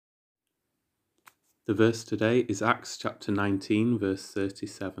The verse today is Acts chapter 19, verse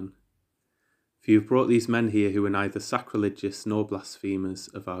 37. For you have brought these men here who are neither sacrilegious nor blasphemers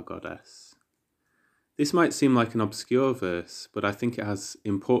of our goddess. This might seem like an obscure verse, but I think it has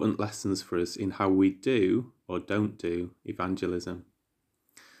important lessons for us in how we do or don't do evangelism.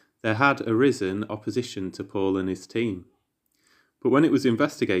 There had arisen opposition to Paul and his team, but when it was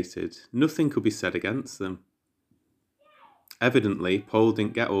investigated, nothing could be said against them. Evidently, Paul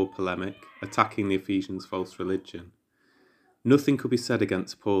didn't get all polemic, attacking the Ephesians' false religion. Nothing could be said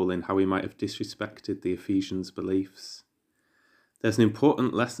against Paul in how he might have disrespected the Ephesians' beliefs. There's an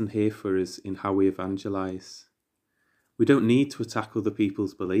important lesson here for us in how we evangelize. We don't need to attack other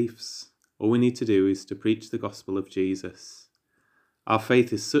people's beliefs. All we need to do is to preach the gospel of Jesus. Our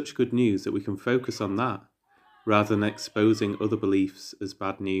faith is such good news that we can focus on that, rather than exposing other beliefs as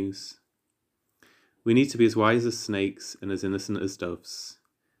bad news. We need to be as wise as snakes and as innocent as doves.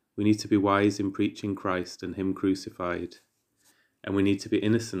 We need to be wise in preaching Christ and Him crucified. And we need to be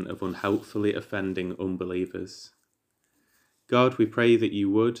innocent of unhelpfully offending unbelievers. God, we pray that you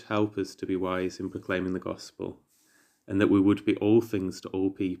would help us to be wise in proclaiming the gospel, and that we would be all things to all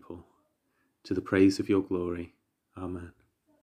people, to the praise of your glory. Amen.